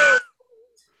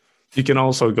 You can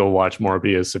also go watch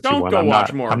Morbius if you Don't want. go watch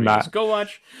I'm Morbius. not. Go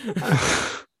watch.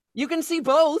 You can see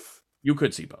both. You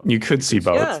could see both. You could see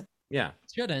both. Yeah. Yeah,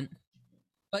 Shouldn't,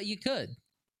 but you could.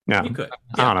 Yeah. you could.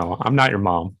 I don't know. I'm not your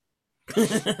mom.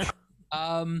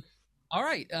 All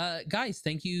right, guys,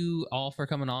 thank you all for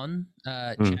coming on,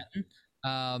 Mm.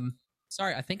 chatting.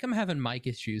 Sorry, I think I'm having mic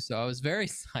issues, so I was very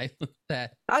silent with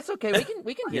that. That's okay.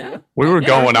 We can hear Yeah. you. We were Yeah,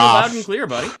 going you're off. loud and clear,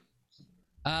 buddy.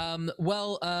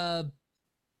 Well,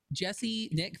 Jesse,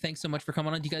 Nick, thanks so much for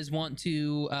coming on. Do you guys want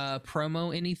to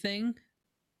promo anything?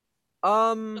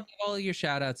 All your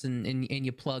shout outs and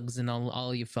your plugs and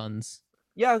all your funds.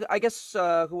 Yeah, I guess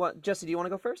Jesse, do you want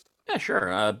to go first? Yeah,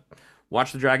 sure.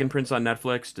 Watch The Dragon Prince on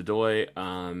Netflix,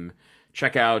 Dodoy.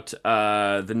 Check out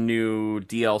the new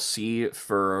DLC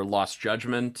for Lost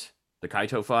Judgment, the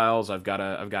Kaito Files. I've got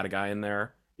a guy in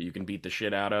there that you can beat the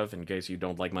shit out of in case you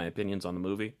don't like my opinions on the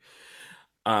movie.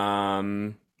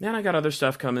 And I got other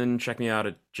stuff coming. Check me out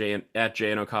at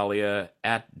JNOCALLA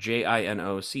at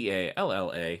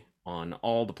JINOCALLA on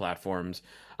all the platforms.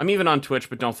 I'm even on Twitch,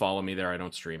 but don't follow me there. I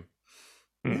don't stream.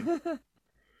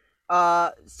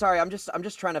 Sorry, I'm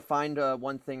just trying to find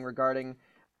one thing regarding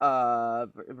my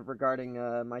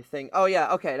thing. Oh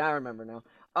yeah, okay, now I remember now.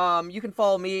 You can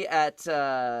follow me at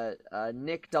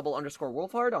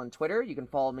Nick_Wolfhard on Twitter. You can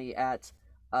follow me at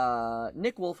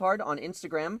Nick Wolfhard on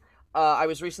Instagram. I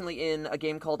was recently in a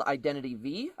game called Identity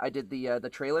V. I did the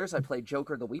trailers. I played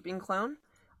Joker the Weeping Clown.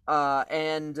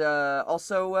 And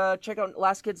also check out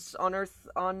Last Kids on Earth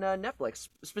on Netflix.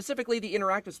 Specifically the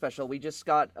interactive special. We just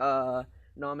got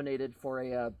nominated for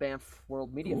a Banff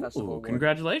World Media Festival award.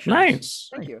 Congratulations. Nice.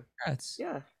 Thank you. Congrats.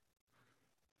 Yeah.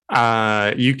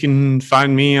 You can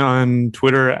find me on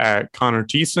Twitter at Connor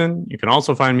Thiessen. You can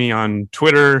also find me on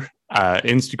Twitter,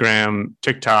 Instagram,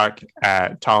 TikTok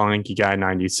at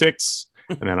TallLankyGuy96.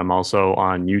 And then I'm also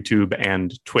on YouTube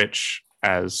and Twitch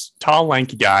as Tall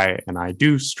Lanky Guy, and I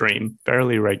do stream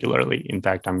fairly regularly. In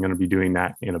fact, I'm going to be doing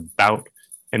that in about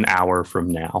an hour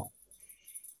from now.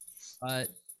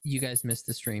 You guys missed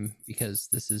the stream because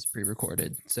this is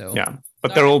pre-recorded. So Yeah,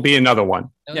 but there will be another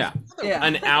one. Yeah. Yeah.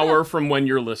 An hour from when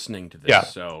you're listening to this. Yeah.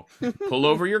 So pull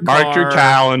over your car. Mark your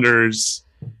calendars.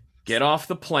 Get off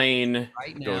the plane.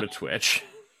 Right now. Go to Twitch.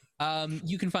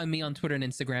 You can find me on Twitter and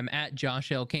Instagram at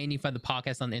Josh L. Kane. You can find the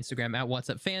podcast on Instagram at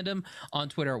What's Up Fandom, on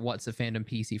Twitter at What's Up Fandom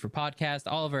PC for podcast.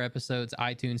 All of our episodes,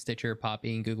 iTunes, Stitcher,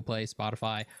 Podbean, Google Play,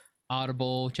 Spotify,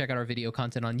 Audible. Check out our video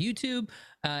content on YouTube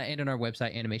and on our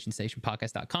website,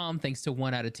 animationstationpodcast.com. Thanks to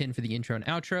 1 out of 10 for the intro and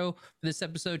outro for this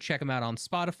episode. Check them out on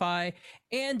Spotify.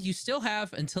 And you still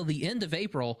have until the end of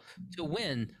April to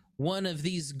win one of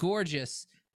these gorgeous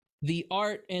The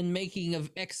Art and Making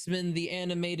of X-Men the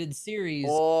Animated Series.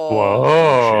 Oh,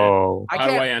 Whoa. I How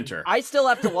do can't- I enter? I still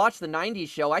have to watch the 90s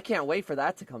show. I can't wait for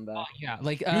that to come back. Yeah,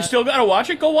 like You still gotta watch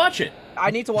it? Go watch it.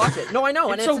 I need to watch it. No, I know,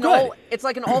 and It's it's so an good. it's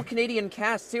like an all Canadian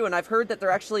cast too, and I've heard that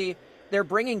they're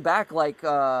bringing back like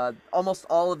almost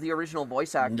all of the original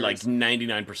voice actors. Like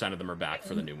 99% of them are back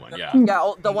for the new one. Yeah.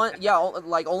 yeah,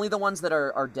 like only the ones that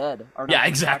are dead are not Yeah,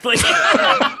 exactly.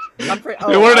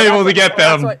 They weren't able to get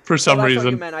them for some What you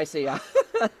reason. meant, I see. Yeah.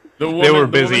 The woman, They were the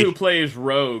woman busy. who plays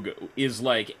Rogue is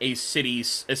like a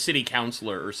city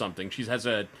councilor or something. She has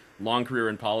a long career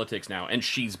in politics now, and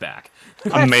she's back.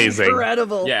 Amazing.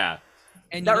 Incredible. Yeah.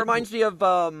 and That reminds me of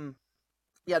the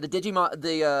Digimon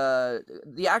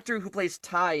the actor who plays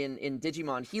Tai in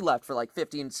Digimon. He left for like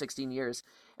 15, 16 years,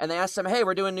 and they asked him, "Hey,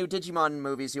 we're doing new Digimon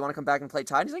movies. You want to come back and play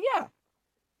Tai?" And he's like, "Yeah,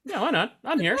 Yeah, why not?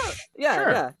 I'm here. yeah,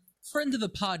 Sure. yeah." friend of the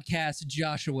podcast,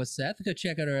 Joshua Seth. Go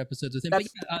check out our episodes with him.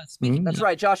 That's- But yeah, speaking That's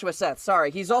right, Joshua Seth.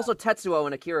 Sorry, he's also Tetsuo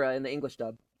in Akira in the English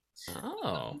dub.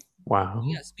 Oh. Wow.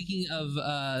 Yeah, speaking of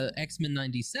X-Men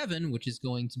 97, which is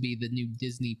going to be the new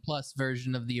Disney Plus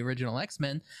version of the original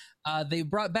X-Men, they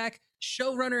brought back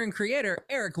showrunner and creator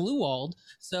Eric Lewald.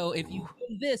 So if you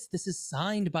win this is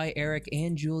signed by Eric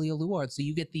and Julia Lewald. So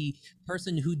you get the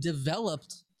person who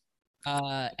developed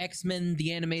X-Men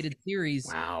the animated series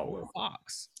Wow. for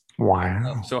Fox.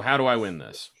 Wow. So how do I win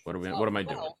this? What am I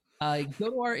doing? Go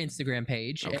to our Instagram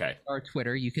page, Okay. or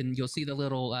Twitter. You'll see the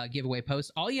little giveaway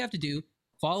post. All you have to do,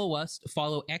 follow us,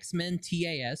 follow X-Men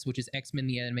TAS, which is X-Men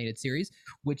the Animated Series,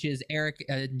 which is Eric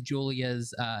and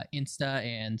Julia's Insta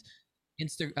and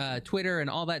Twitter and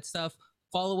all that stuff.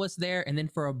 Follow us there, and then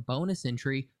for a bonus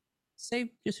entry,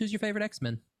 say just who's your favorite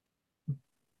X-Men.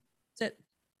 That's it.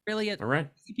 Really it. All right.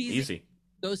 Easy peasy. Easy.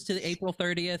 Goes to the April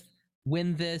 30th.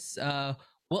 Win this.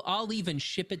 Well, I'll even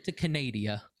ship it to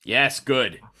Canada. Yes,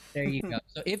 good. There you go.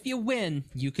 So if you win,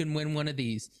 you can win one of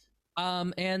these.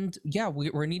 And yeah,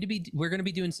 we're going to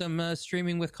be doing some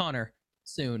streaming with Connor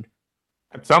soon.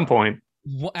 At some point.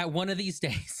 At one of these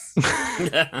days,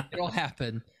 it'll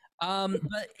happen.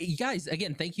 But you guys,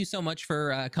 again, thank you so much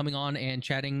for coming on and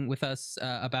chatting with us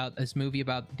about this movie,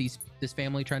 about this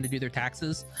family trying to do their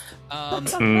taxes.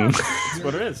 That's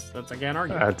what it is. That's I can't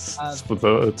argue.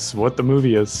 That's what the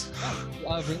movie is.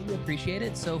 I really appreciate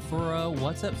it. So for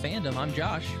What's Up Fandom, I'm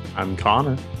Josh. I'm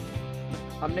Connor.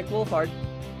 I'm Nick Wolfhard.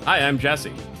 Hi, I'm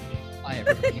Jesse. Bye,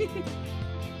 everybody.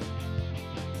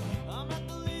 I'm not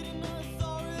the leading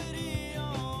authority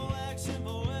on action,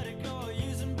 poetic or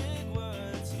using big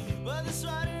words. But this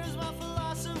writer is my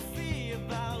philosophy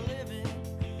about living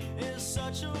in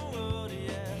such a world,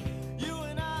 yeah. You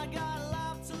and I got a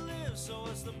life to live, so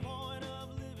what's the point of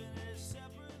living it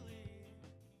separately?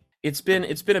 It's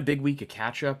been a big week of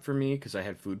catch up for me because I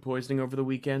had food poisoning over the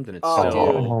weekend, and it's Oh,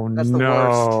 so dude. That's the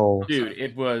worst. dude,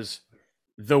 it was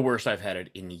the worst I've had it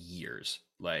in years.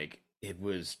 Like, it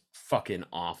was fucking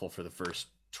awful for the first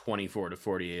 24 to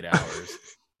 48 hours.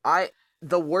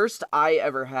 The worst I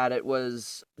ever had it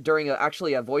was during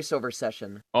actually a voiceover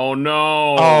session. Oh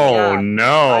no. Oh Yeah,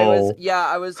 no.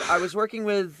 I was working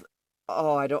with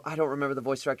I don't remember the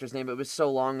voice director's name. It was so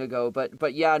long ago,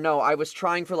 but yeah, no, I was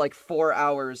trying for like 4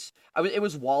 hours. It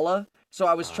was Walla, so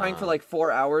I was trying for like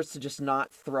 4 hours to just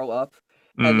not throw up.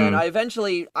 And then I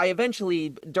eventually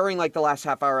during like the last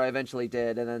half hour I eventually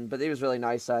did, but it was really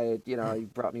nice. He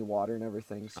brought me water and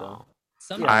everything. So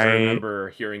I remember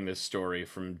hearing this story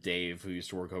from Dave, who used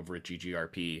to work over at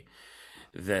GGRP,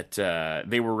 that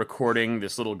they were recording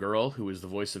this little girl who was the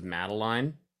voice of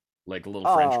Madeline, like a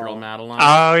little French girl Madeline.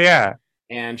 Oh yeah.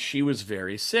 And she was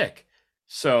very sick.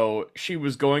 So she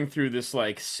was going through this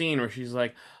like scene where she's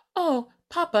like, "Oh,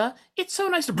 Papa, it's so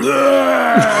nice to."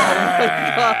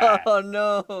 Oh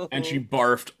no! And she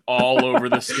barfed all over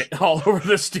the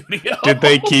studio. Did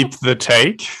they keep the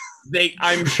take?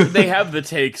 I'm sure they have the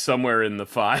take somewhere in the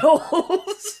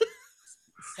files.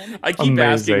 I keep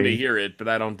asking to hear it, but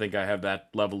I don't think I have that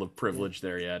level of privilege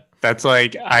there yet. That's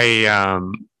like a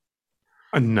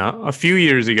few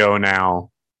years ago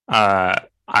now. I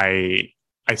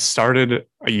started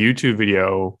a YouTube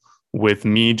video with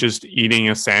me just eating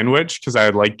a sandwich because I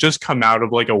had like just come out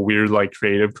of like a weird like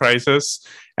creative crisis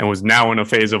and was now in a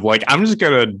phase of like, I'm just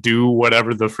gonna do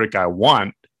whatever the frick I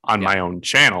want on my own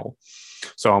channel.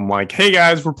 So I'm like, hey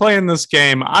guys, we're playing this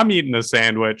game. I'm eating a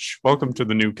sandwich. Welcome to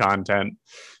the new content.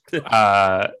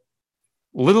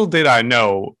 Little did I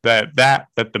know that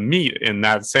the meat in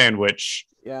that sandwich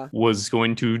was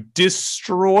going to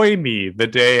destroy me the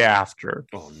day after.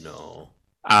 Oh no.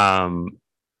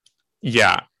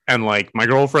 Yeah. And like my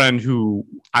girlfriend, who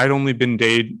I'd only been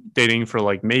dating for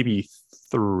like maybe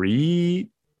 3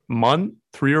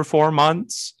 or 4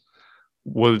 months,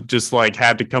 was just like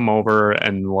had to come over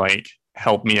and like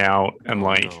help me out. And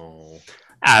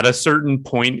at a certain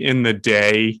point in the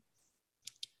day,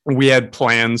 we had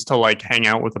plans to like hang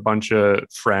out with a bunch of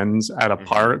friends at a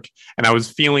park, and I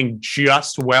was feeling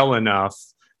just well enough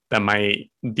that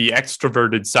the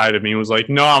extroverted side of me was like,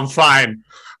 no, I'm fine.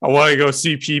 I want to go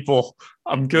see people.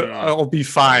 I'm good. I'll be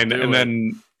fine. And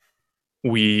then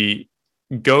we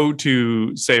go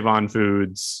to Save On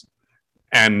Foods,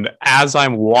 and as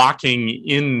I'm walking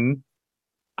in,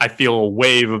 I feel a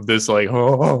wave of this like,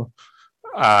 and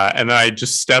then I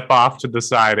just step off to the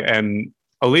side, and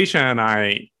Alicia and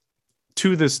I,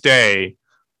 to this day,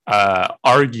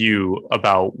 argue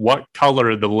about what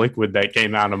color the liquid that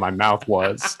came out of my mouth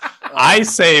was. I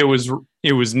say it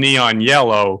was neon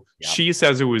yellow. Yep. She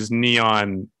says it was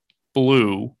neon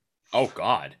blue. Oh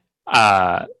God.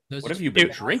 What have you been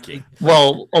drinking?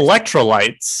 Well,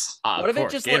 electrolytes. What if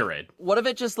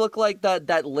it just looked like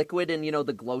that liquid in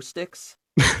the glow sticks?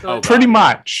 Pretty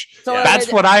much. So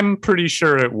that's what I'm pretty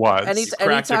sure it was. You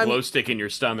cracked a glow stick in your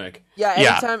stomach. Yeah.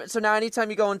 Anytime. So now, anytime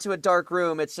you go into a dark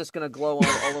room, it's just gonna glow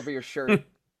all over your shirt.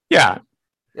 Yeah.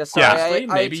 Yeah. Sorry,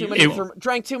 I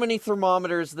drank too many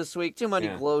thermometers this week. Too many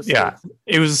glow sticks. Yeah.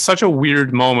 It was such a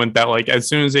weird moment that like as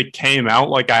soon as it came out,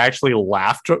 like I actually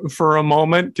laughed for a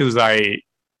moment because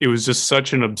it was just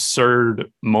such an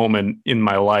absurd moment in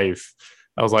my life.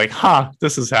 I was like,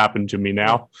 this has happened to me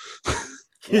now.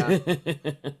 Yeah.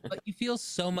 But you feel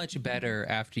so much better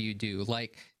after you do.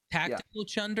 Like tactical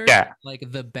chunder, like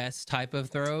the best type of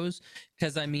throws.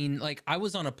 Because I mean, like I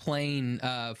was on a plane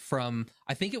from,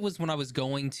 I think it was when I was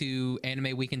going to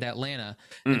Anime Weekend Atlanta.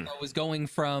 And I was going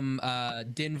from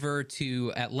Denver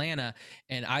to Atlanta,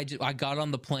 and I got on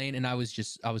the plane and I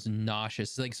was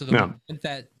nauseous. Like so the moment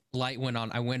that light went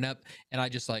on, I went up and I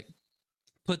just like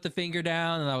put the finger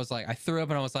down and I was like, I threw up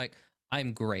and I was like,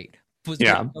 I'm great. Was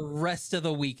the rest of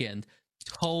the weekend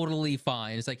totally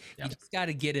fine. It's like Yep. you just got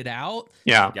to get it out,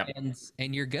 Yeah. Yep.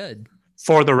 and you're good.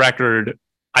 For the record,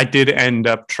 I did end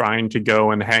up trying to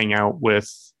go and hang out with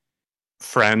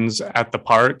friends at the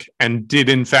park and did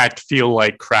in fact feel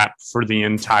like crap for the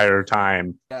entire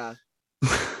time. Yeah.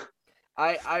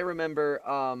 I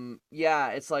remember yeah,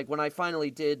 it's like when I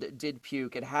finally did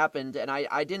puke, it happened, and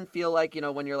I didn't feel like, you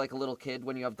know, when you're like a little kid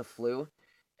when you have the flu,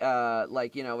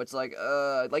 like, you know, it's like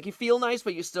you feel nice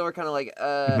but you still are kind of like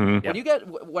Mhm. when you get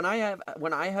when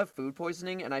I have food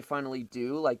poisoning and I finally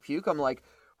do like puke, I'm like,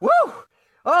 woo,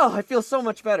 oh, I feel so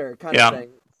much better kind Yeah. of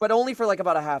thing, but only for like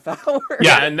about a half hour.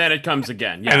 Yeah. And then it comes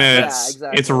again. Yeah, And then Yeah, it's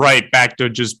exactly. right back to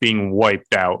just being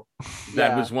wiped out.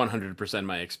 that Yeah. was 100%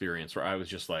 my experience, where I was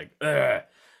just like, ugh,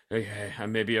 okay, I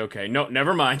may be okay. No,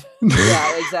 never mind.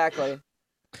 Yeah, exactly.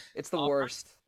 It's the All right. worst.